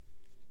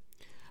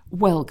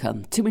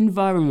Welcome to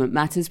Environment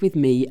Matters with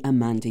me,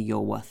 Amanda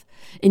Yorworth.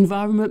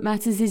 Environment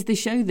Matters is the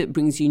show that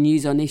brings you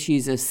news on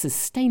issues of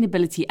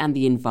sustainability and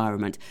the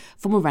environment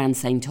from around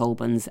St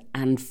Albans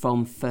and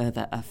from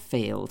further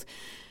afield.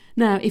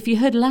 Now, if you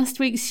heard last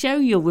week's show,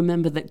 you'll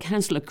remember that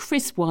Councillor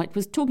Chris White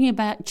was talking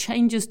about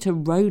changes to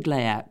road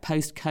layout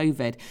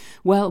post-COVID.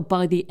 Well,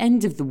 by the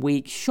end of the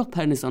week, shop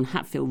owners on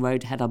Hatfield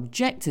Road had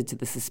objected to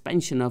the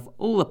suspension of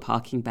all the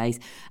parking bays,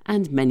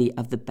 and many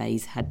of the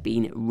bays had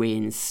been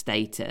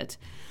reinstated.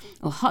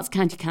 Well, Herts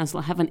County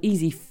Council have an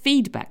easy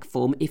feedback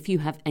form if you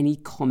have any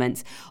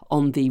comments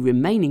on the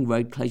remaining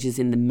road closures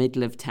in the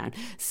middle of town.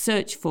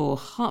 Search for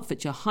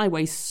Hertfordshire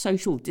Highway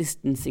Social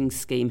Distancing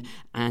Scheme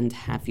and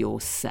have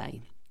your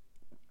say.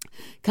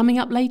 Coming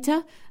up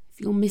later, if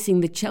you're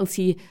missing the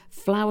Chelsea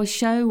Flower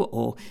Show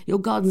or your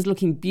garden's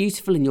looking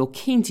beautiful and you're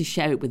keen to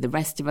share it with the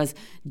rest of us,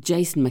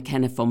 Jason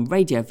McKenna from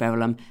Radio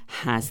Verulam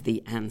has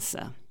the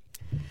answer.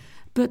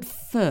 But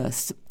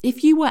first,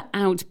 if you were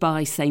out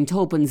by St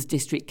Albans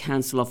District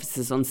Council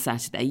offices on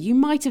Saturday, you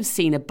might have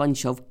seen a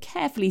bunch of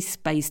carefully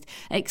spaced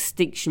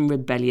Extinction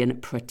Rebellion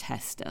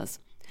protesters.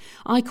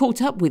 I caught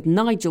up with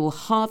Nigel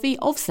Harvey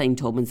of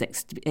St Albans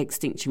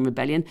Extinction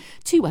Rebellion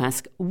to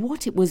ask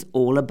what it was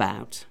all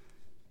about.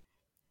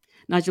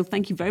 Nigel,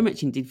 thank you very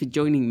much indeed for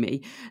joining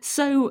me.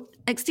 So,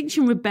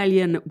 Extinction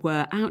Rebellion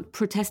were out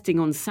protesting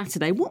on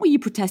Saturday. What were you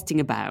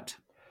protesting about?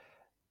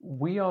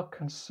 We are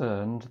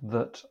concerned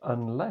that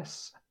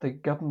unless the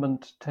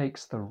government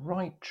takes the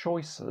right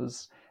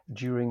choices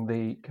during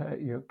the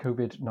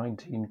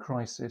COVID-19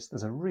 crisis,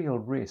 there's a real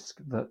risk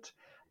that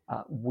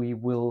we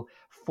will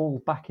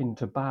fall back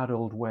into bad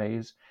old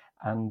ways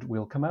and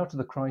we'll come out of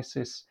the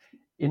crisis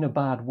in a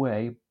bad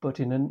way, but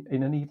in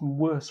an even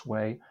worse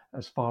way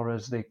as far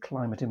as the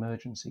climate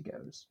emergency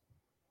goes.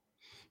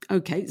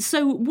 OK,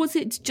 so was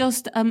it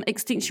just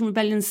Extinction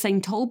Rebellion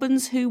St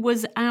Albans who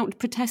was out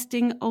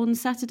protesting on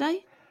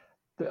Saturday?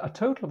 A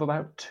total of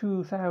about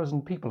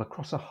 2,000 people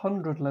across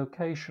 100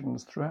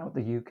 locations throughout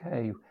the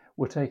UK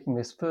were taking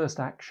this first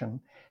action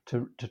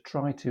to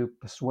try to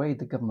persuade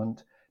the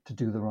government to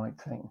do the right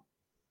thing.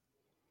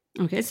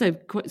 OK, so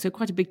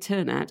quite a big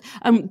turnout.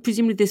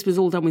 Presumably this was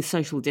all done with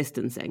social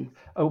distancing.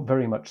 Oh,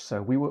 very much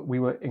so. We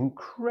were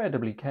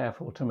incredibly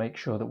careful to make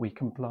sure that we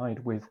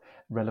complied with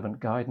relevant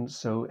guidance.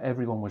 So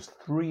everyone was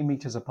 3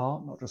 metres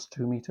apart, not just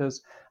 2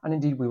 metres. And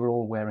indeed, we were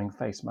all wearing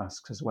face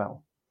masks as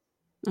well.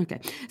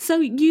 OK, so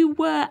you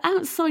were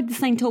outside the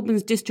St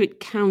Albans District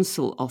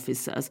Council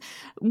officers.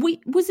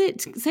 Was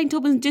it St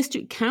Albans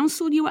District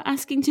Council you were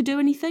asking to do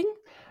anything?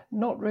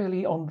 Not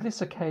really. On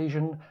this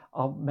occasion,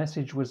 our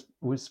message was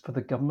for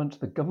the government.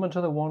 The government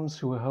are the ones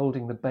who are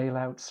holding the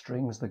bailout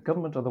strings. The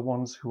government are the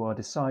ones who are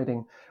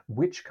deciding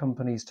which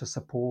companies to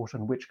support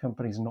and which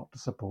companies not to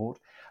support.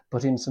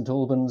 But in St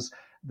Albans,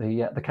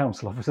 the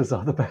council officers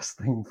are the best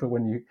thing for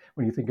when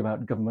you think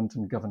about government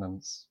and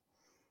governance.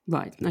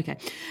 Right, OK.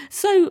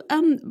 So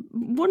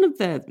one of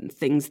the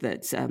things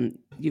that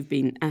you've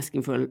been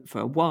asking for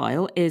a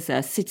while is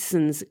a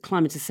Citizens'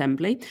 Climate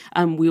Assembly.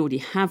 We already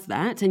have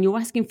that, and you're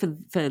asking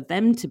for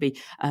them to be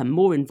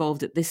more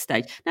involved at this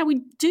stage. Now,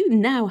 we do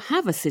now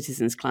have a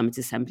Citizens' Climate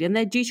Assembly, and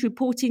they're due to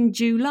report in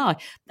July.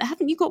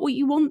 Haven't you got what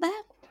you want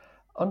there?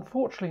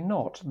 Unfortunately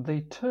not.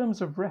 The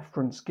terms of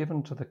reference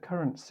given to the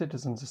current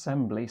Citizens'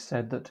 Assembly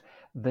said that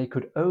they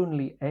could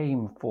only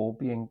aim for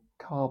being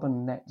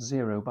carbon net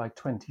zero by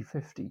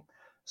 2050.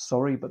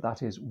 Sorry, but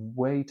that is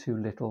way too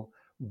little,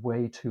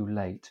 way too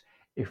late.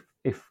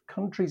 If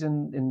countries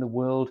in the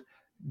world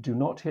do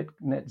not hit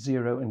net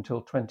zero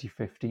until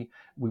 2050,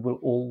 we will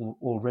all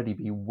already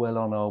be well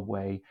on our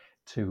way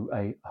to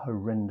a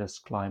horrendous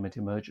climate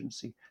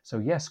emergency. So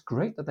yes,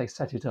 great that they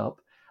set it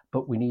up,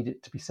 but we need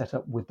it to be set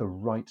up with the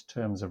right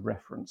terms of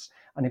reference.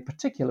 And in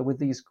particular, with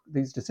these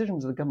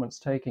decisions the government's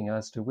taking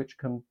as to which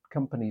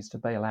companies to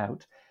bail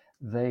out,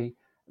 they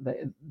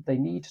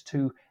need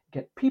to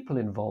get people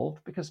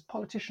involved, because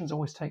politicians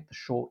always take the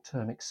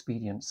short-term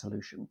expedient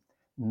solution,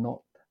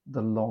 not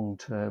the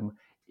long-term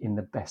in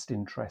the best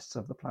interests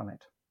of the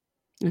planet.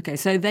 OK,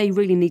 so they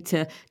really need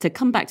to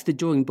come back to the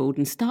drawing board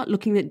and start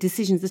looking at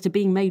decisions that are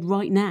being made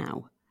right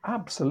now.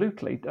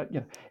 Absolutely.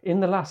 In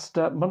the last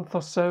month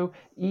or so,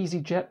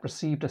 EasyJet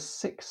received a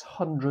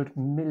 £600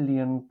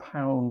 million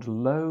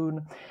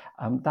loan.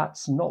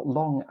 That's not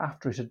long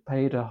after it had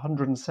paid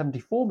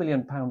 £174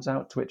 million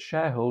out to its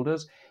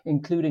shareholders,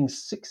 including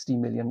 £60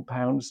 million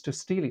to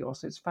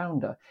Stelios, its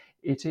founder.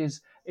 It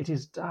is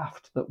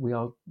daft that we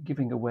are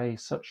giving away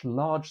such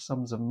large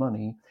sums of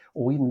money,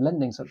 or even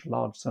lending such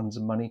large sums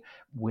of money,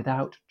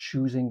 without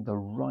choosing the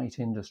right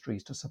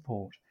industries to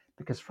support.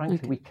 Because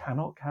frankly, we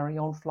cannot carry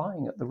on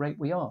flying at the rate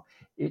we are.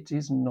 It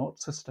is not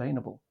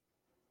sustainable.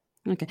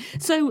 OK.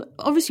 So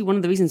obviously one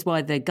of the reasons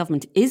why the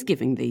government is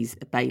giving these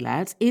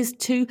bailouts is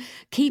to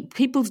keep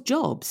people's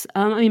jobs.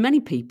 Many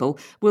people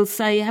will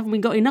say, haven't we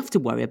got enough to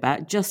worry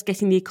about just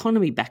getting the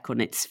economy back on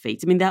its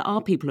feet? There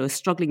are people who are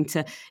struggling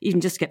to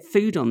even just get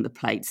food on the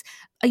plates.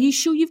 Are you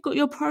sure you've got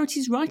your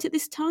priorities right at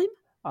this time?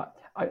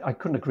 I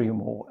couldn't agree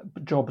more.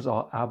 Jobs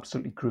are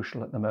absolutely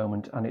crucial at the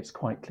moment, and it's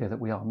quite clear that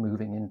we are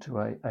moving into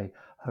a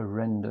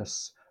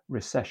horrendous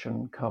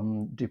recession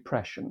come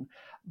depression.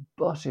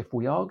 But if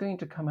we are going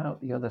to come out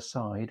the other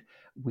side,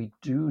 we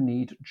do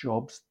need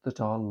jobs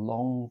that are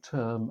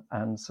long-term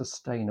and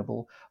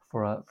sustainable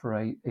for a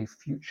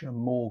future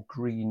more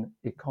green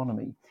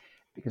economy.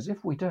 Because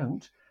if we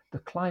don't, the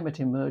climate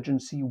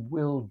emergency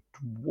will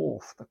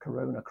dwarf the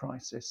corona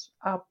crisis,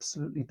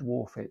 absolutely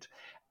dwarf it.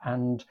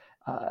 And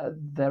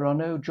there are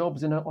no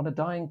jobs on a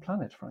dying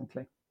planet,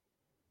 frankly.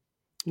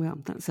 Well,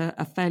 that's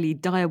a fairly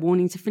dire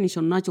warning to finish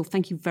on. Nigel,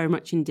 thank you very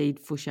much indeed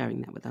for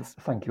sharing that with us.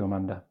 Thank you,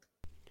 Amanda.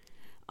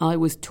 I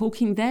was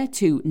talking there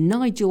to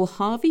Nigel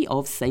Harvey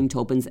of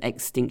St.Albans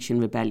Extinction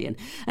Rebellion.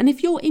 And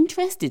if you're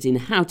interested in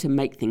how to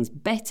make things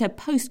better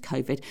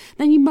post-COVID,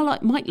 then you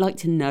might like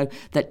to know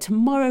that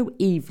tomorrow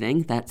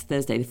evening, that's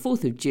Thursday the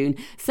 4th of June,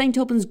 St.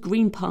 Albans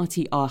Green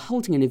Party are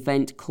holding an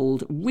event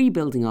called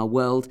Rebuilding Our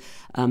World,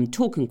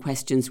 talk and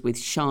questions with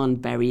Sian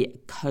Berry,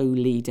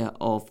 co-leader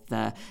of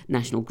the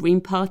National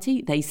Green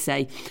Party. They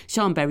say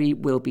Sian Berry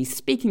will be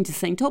speaking to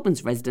St.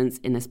 Albans residents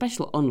in a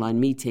special online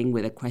meeting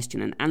with a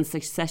question and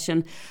answer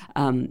session.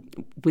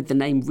 With the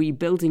name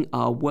Rebuilding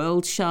Our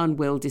World, Sian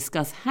will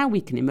discuss how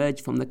we can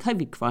emerge from the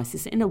COVID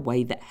crisis in a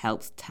way that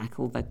helps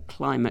tackle the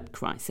climate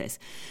crisis.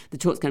 The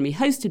talk's going to be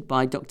hosted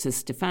by Dr.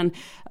 Stefan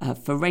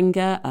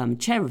Ferenga,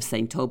 chair of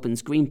St.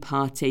 Albans Green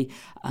Party,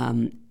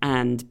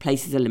 and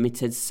places are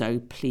limited, so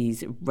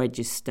please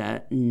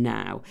register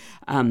now.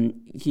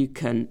 You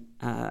can...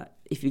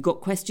 If you've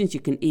got questions, you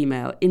can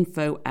email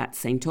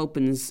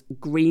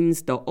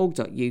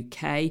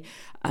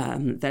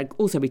info@stalbansgreens.org.uk. They'll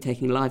also be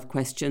taking live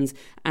questions.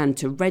 And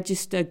to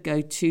register,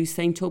 go to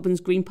St.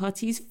 Albans Green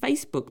Party's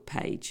Facebook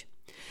page.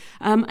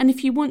 And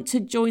if you want to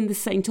join the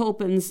St.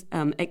 Albans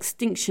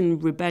Extinction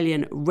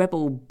Rebellion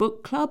Rebel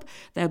Book Club,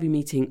 they'll be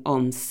meeting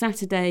on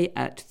Saturday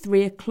at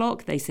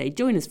 3:00. They say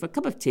join us for a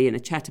cup of tea and a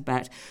chat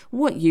about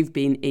what you've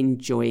been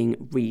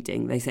enjoying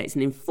reading. They say it's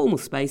an informal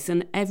space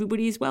and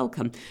everybody is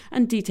welcome.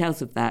 And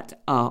details of that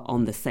are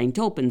on the St.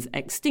 Albans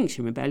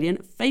Extinction Rebellion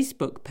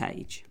Facebook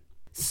page.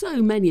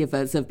 So many of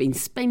us have been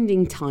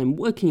spending time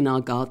working in our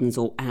gardens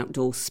or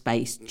outdoor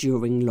space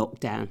during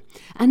lockdown.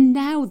 And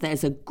now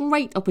there's a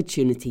great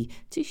opportunity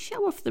to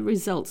show off the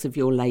results of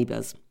your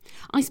labours.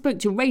 I spoke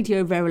to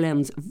Radio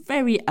Verulam's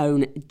very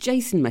own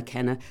Jason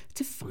McKenna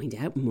to find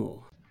out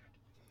more.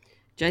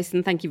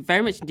 Jason, thank you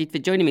very much indeed for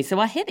joining me. So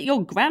I hear that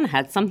your gran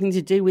had something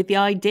to do with the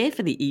idea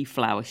for the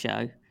E-Flower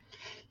Show.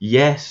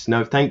 Yes,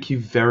 no, thank you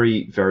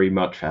very, very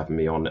much for having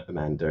me on,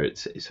 Amanda.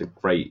 It's a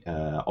great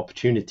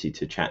opportunity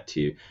to chat to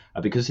you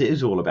because it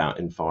is all about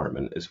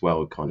environment as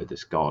well, kind of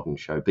this garden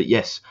show. But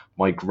yes,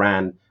 my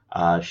gran,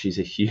 she's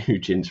a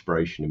huge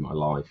inspiration in my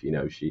life. You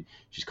know, she's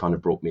kind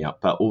of brought me up.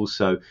 But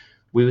also,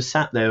 we were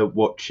sat there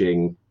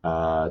watching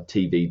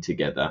TV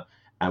together,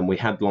 and we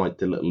had like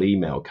the little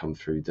email come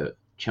through that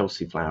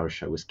Chelsea Flower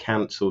Show was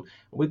cancelled.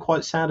 We're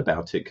quite sad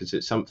about it because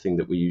it's something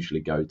that we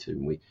usually go to,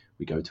 and we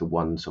go to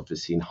ones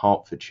obviously in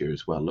Hertfordshire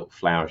as well, little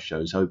flower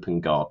shows,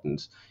 open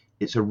gardens.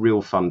 It's a real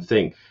fun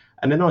thing.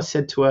 And then I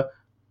said to her,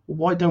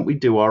 why don't we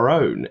do our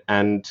own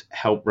and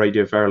help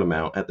Radio Verulam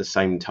out at the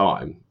same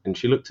time? And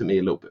she looked at me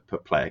a little bit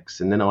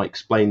perplexed. And then I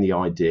explained the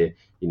idea,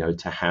 you know,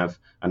 to have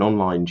an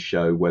online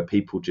show where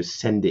people just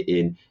send it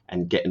in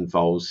and get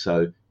involved.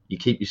 So you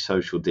keep your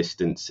social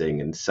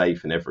distancing and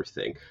safe and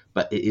everything.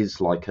 But it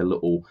is like a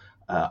little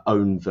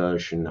own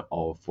version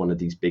of one of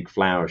these big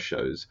flower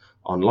shows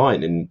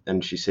online.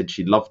 And she said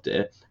she loved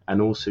it.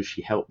 And also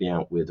she helped me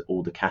out with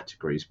all the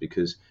categories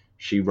because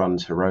she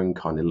runs her own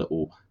kind of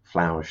little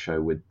flower show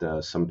with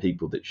some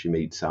people that she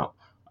meets up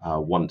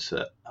once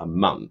a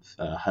month,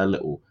 her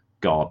little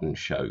garden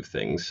show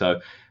thing.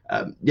 So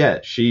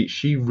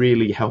she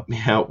really helped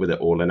me out with it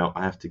all, and I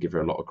have to give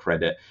her a lot of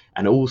credit.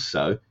 And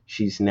also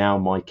she's now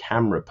my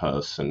camera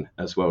person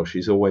as well.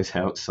 She's always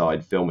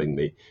outside filming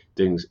me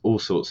doing all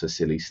sorts of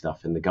silly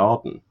stuff in the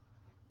garden.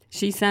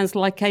 She sounds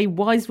like a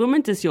wise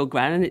woman, does your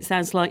gran, and it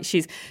sounds like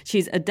she's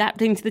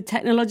adapting to the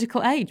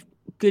technological age.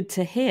 Good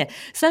to hear.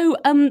 So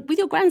with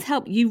your gran's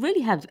help, you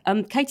really have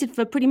catered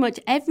for pretty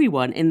much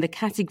everyone in the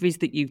categories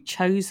that you've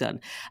chosen.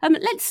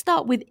 Let's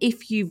start with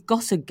if you've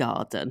got a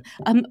garden.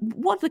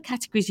 What are the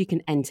categories you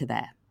can enter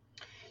there?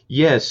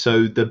 Yeah,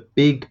 so the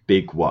big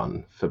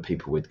one for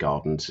people with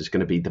gardens is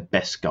going to be the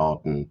best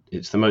garden.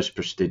 It's the most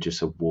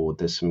prestigious award.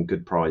 There's some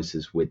good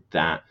prizes with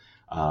that.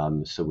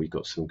 So we've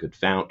got some good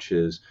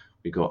vouchers.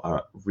 We've got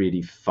a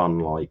really fun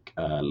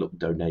little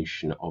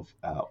donation of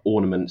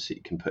ornaments that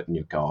you can put in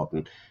your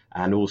garden.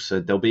 And also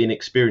there'll be an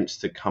experience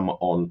to come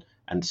on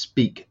and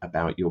speak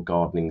about your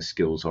gardening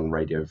skills on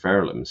Radio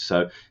Verulam.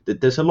 So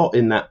there's a lot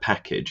in that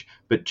package,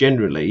 but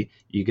generally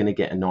you're going to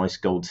get a nice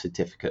gold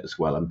certificate as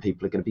well. And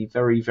people are going to be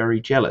very, very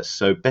jealous.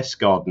 So best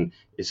garden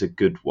is a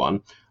good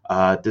one.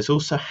 There's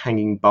also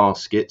hanging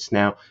baskets.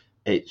 Now,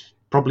 it's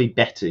probably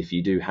better if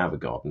you do have a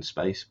garden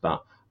space,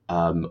 but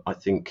I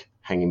think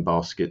hanging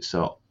baskets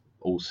are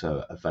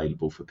also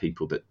available for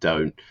people that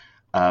don't.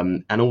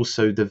 And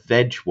also the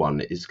veg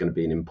one is going to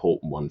be an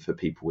important one for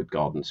people with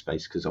garden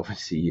space, because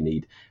obviously you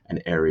need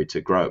an area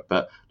to grow it.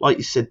 But like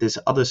you said,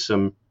 there's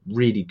some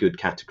really good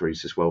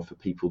categories as well for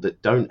people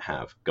that don't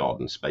have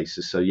garden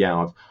spaces. So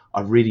yeah,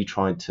 I've really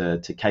tried to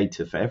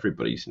cater for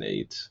everybody's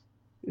needs.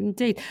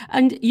 Indeed.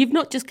 And you've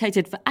not just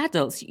catered for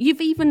adults,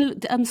 you've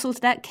even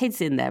sorted out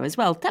kids in there as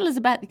well. Tell us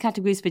about the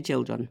categories for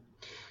children.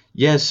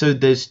 Yeah, so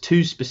there's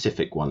 2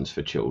 specific ones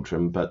for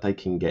children, but they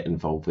can get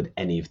involved with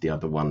any of the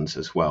other ones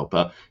as well.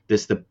 But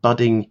there's the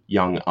budding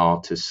young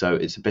artist, so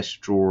it's the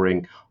best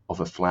drawing of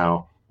a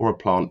flower or a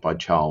plant by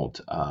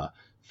child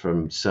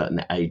from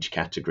certain age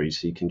categories,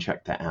 so you can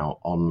check that out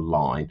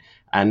online.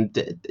 And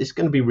it's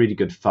going to be really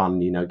good fun,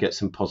 get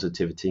some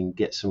positivity and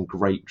get some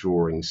great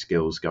drawing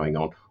skills going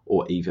on,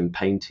 or even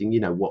painting,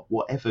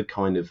 whatever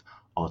kind of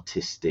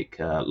artistic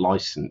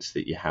license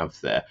that you have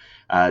there.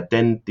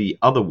 Then the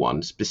other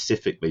one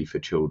specifically for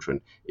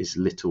children is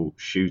Little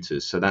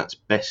Shooters. So that's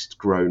best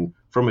grown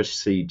from a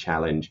seed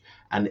challenge.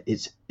 And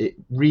it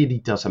really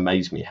does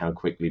amaze me how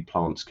quickly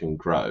plants can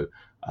grow.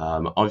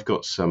 I've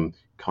got some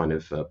kind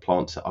of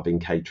plants that I've been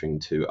catering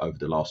to over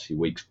the last few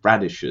weeks.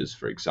 Radishes,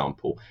 for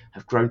example,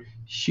 have grown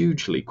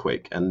hugely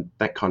quick. And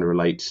that kind of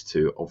relates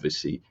to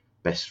obviously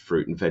best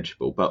fruit and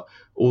vegetable, but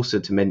also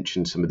to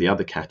mention some of the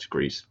other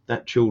categories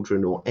that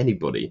children or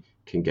anybody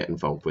can get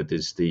involved with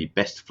is the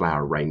best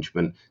flower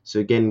arrangement. So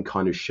again,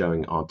 kind of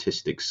showing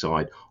artistic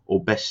side,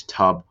 or best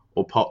tub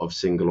or pot of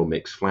single or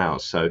mixed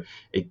flowers. So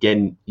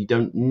again, you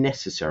don't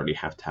necessarily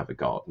have to have a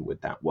garden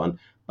with that one,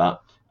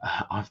 but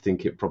I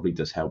think it probably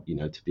does help,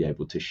 to be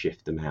able to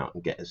shift them out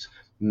and get us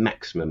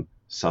maximum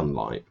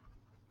sunlight.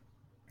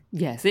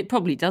 Yes, it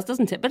probably does,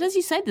 doesn't it? But as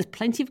you say, there's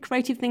plenty of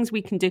creative things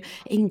we can do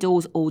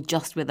indoors or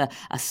just with a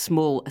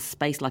small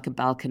space like a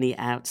balcony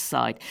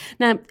outside.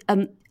 Now,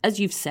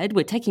 as you've said,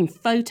 we're taking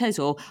photos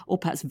or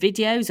perhaps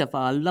videos of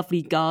our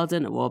lovely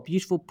garden or our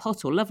beautiful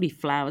pot or lovely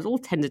flowers, all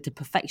tended to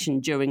perfection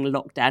during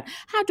lockdown.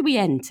 How do we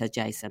enter,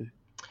 Jason?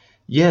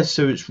 Yeah,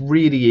 so it's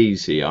really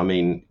easy. I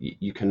mean,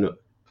 you can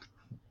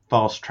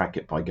fast track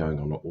it by going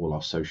on all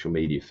our social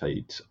media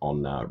feeds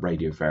on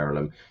Radio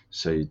Verulam.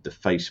 So the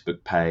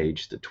Facebook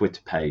page, the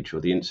Twitter page,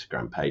 or the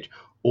Instagram page,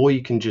 or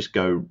you can just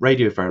go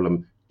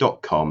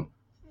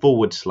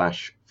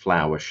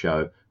radioverulam.com/flower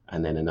show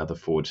and then another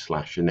 /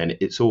 and then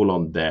it's all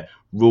on there.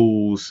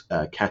 Rules,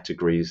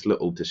 categories,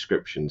 little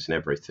descriptions and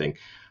everything.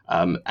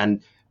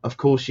 And of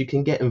course, you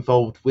can get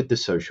involved with the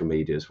social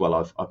media as well.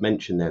 I've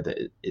mentioned there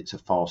that it's a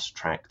fast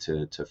track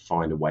to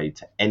find a way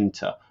to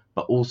enter.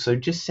 But also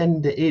just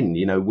send it in.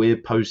 We're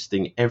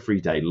posting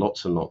every day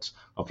lots and lots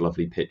of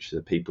lovely pictures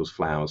of people's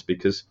flowers,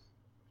 because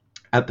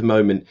at the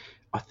moment,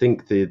 I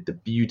think the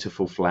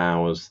beautiful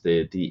flowers,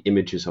 the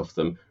images of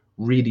them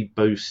really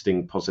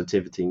boosting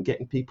positivity and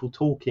getting people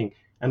talking,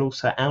 and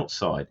also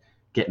outside,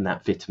 getting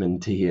that vitamin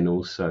D and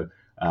also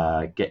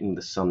getting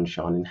the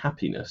sunshine and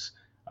happiness.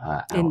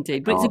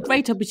 Indeed, but it's a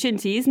great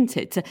opportunity, isn't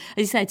it, to, as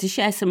you say, to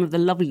share some of the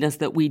loveliness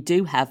that we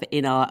do have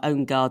in our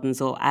own gardens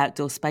or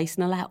outdoor space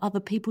and allow other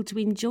people to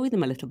enjoy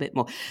them a little bit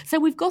more. So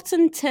we've got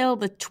until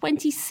the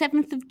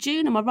 27th of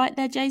June, am I right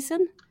there,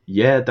 Jason?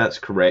 Yeah, that's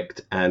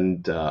correct.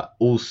 And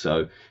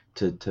also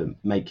to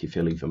make you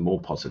feel even more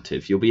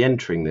positive, you'll be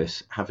entering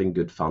this, having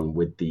good fun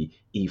with the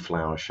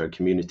E-Flower Show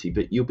community,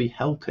 but you'll be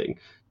helping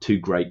 2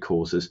 great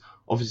causes.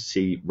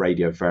 Obviously,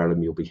 Radio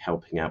Verulam you'll be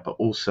helping out, but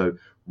also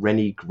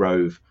Rennie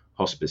Grove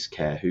Hospice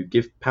Care, who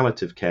give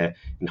palliative care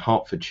in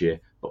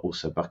Hertfordshire, but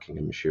also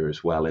Buckinghamshire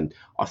as well. And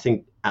I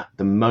think at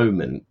the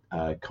moment,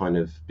 kind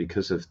of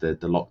because of the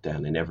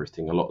lockdown and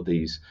everything, a lot of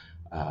these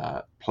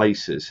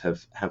places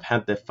have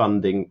had their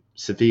funding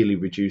severely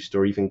reduced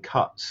or even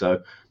cut.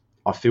 So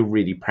I feel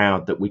really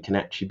proud that we can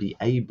actually be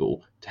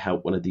able to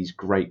help one of these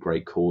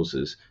great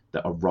causes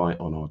that are right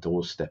on our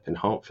doorstep in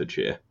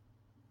Hertfordshire.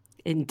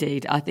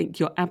 Indeed, I think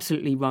you're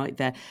absolutely right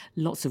there.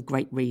 Lots of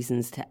great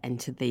reasons to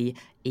enter the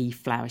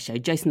E-Flower Show.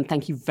 Jason,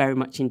 thank you very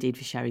much indeed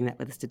for sharing that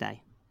with us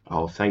today.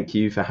 Oh, thank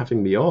you for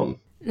having me on.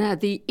 Now,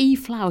 the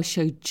E-Flower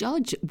Show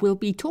judge will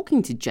be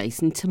talking to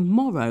Jason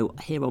tomorrow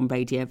here on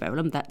Radio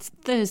Verulam. That's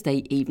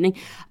Thursday evening,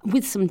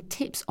 with some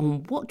tips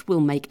on what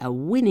will make a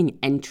winning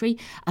entry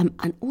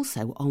and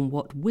also on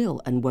what will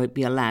and won't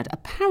be allowed.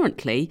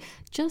 Apparently,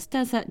 just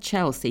as at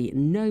Chelsea,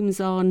 gnomes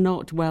are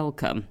not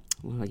welcome.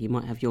 Well, you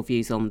might have your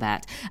views on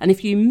that. And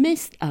if you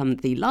missed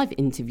the live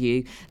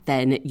interview,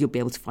 then you'll be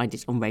able to find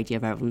it on Radio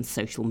Verulam's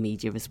social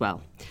media as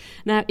well.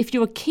 Now, if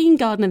you're a keen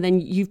gardener,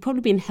 then you've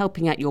probably been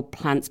helping out your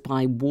plants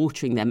by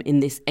watering them in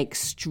this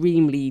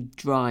extremely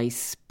dry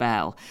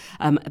spell.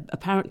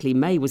 Apparently,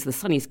 May was the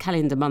sunniest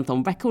calendar month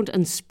on record,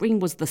 and spring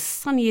was the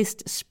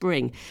sunniest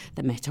spring,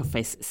 the Met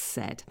Office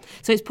said.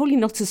 So it's probably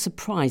not a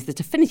surprise that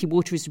Affinity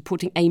Water is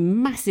reporting a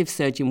massive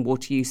surge in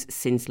water use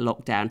since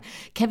lockdown.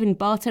 Kevin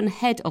Barton,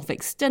 head of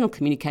external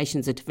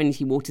communications at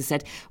Affinity Water,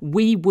 said,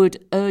 "We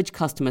would urge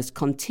customers to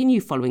continue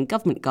following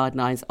government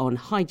guidelines on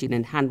hygiene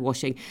and hand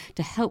washing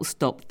to help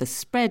stop the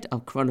spread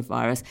of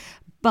coronavirus.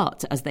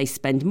 But as they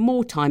spend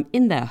more time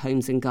in their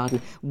homes and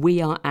garden,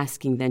 we are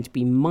asking them to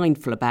be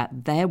mindful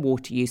about their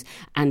water use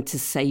and to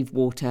save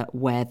water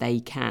where they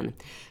can.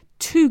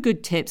 2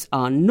 good tips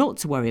are not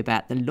to worry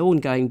about the lawn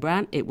going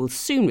brown. It will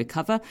soon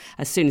recover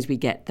as soon as we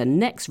get the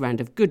next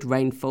round of good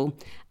rainfall.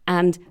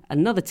 And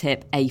another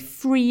tip, a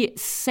free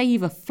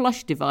Saver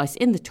flush device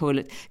in the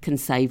toilet can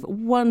save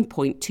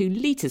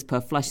 1.2 litres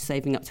per flush,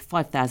 saving up to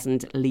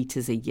 5,000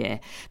 litres a year.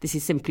 This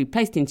is simply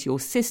placed into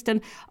your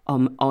cistern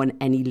on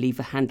any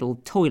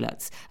lever-handled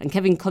toilets. And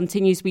Kevin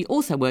continues, we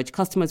also urge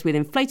customers with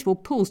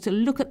inflatable pools to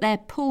look at their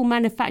pool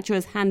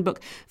manufacturer's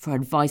handbook for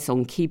advice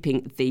on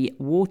keeping the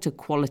water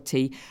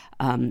quality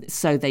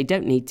so they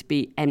don't need to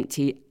be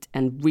emptied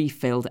and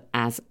refilled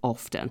as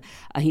often.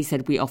 He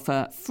said we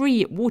offer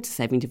free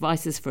water-saving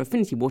devices for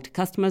Affinity Water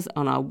customers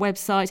on our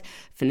website,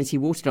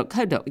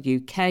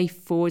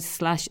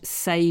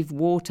 affinitywater.co.uk/save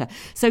water.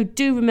 So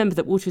do remember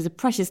that water is a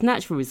precious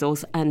natural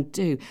resource, and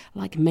do,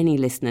 like many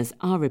listeners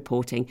are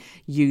reporting,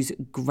 use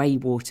grey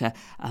water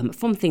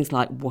from things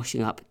like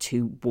washing up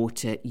to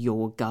water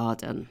your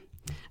garden.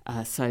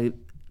 So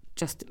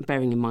just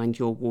bearing in mind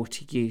your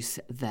water use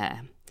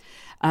there.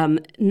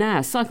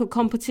 Now, cycle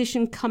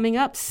competition coming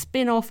up.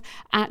 Spin-off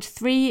at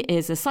 3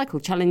 is a cycle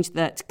challenge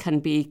that can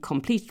be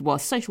completed while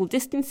social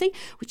distancing,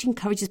 which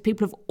encourages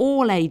people of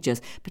all ages,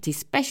 but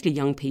especially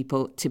young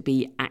people, to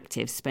be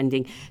active,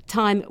 spending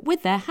time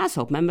with their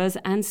household members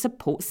and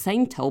support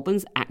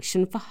St.Albans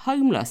Action for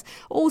Homeless.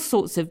 All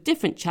sorts of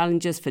different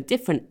challenges for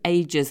different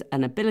ages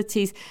and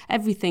abilities,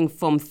 everything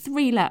from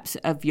 3 laps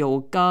of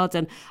your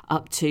garden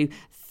up to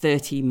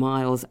 30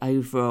 miles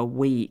over a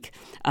week.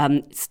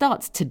 It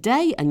starts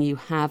today and you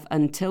have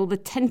until the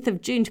 10th of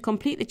June to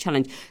complete the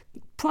challenge.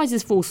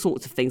 Prizes for all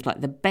sorts of things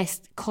like the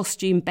best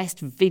costume, best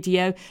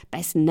video,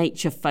 best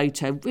nature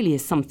photo. Really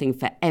is something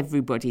for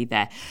everybody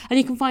there. And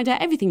you can find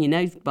out everything you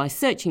know by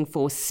searching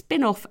for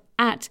Spin-Off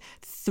at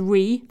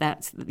 3.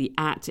 That's the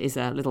at is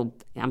a little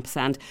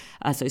ampersand.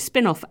 So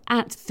Spin-Off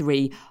at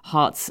 3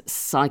 Hearts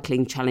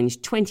Cycling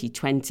Challenge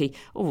 2020,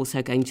 or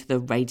also going to the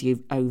Radio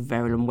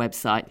Verulam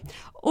website.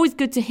 Always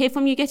good to hear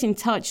from you. Get in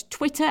touch.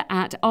 Twitter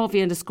at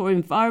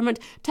RV_environment.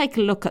 Take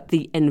a look at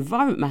the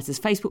Environment Matters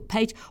Facebook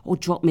page, or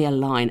drop me a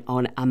line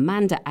on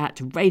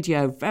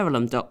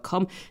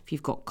amanda@radioverulam.com if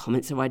you've got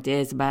comments or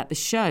ideas about the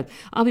show.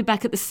 I'll be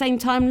back at the same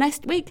time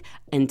next week.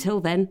 Until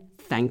then,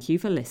 thank you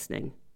for listening.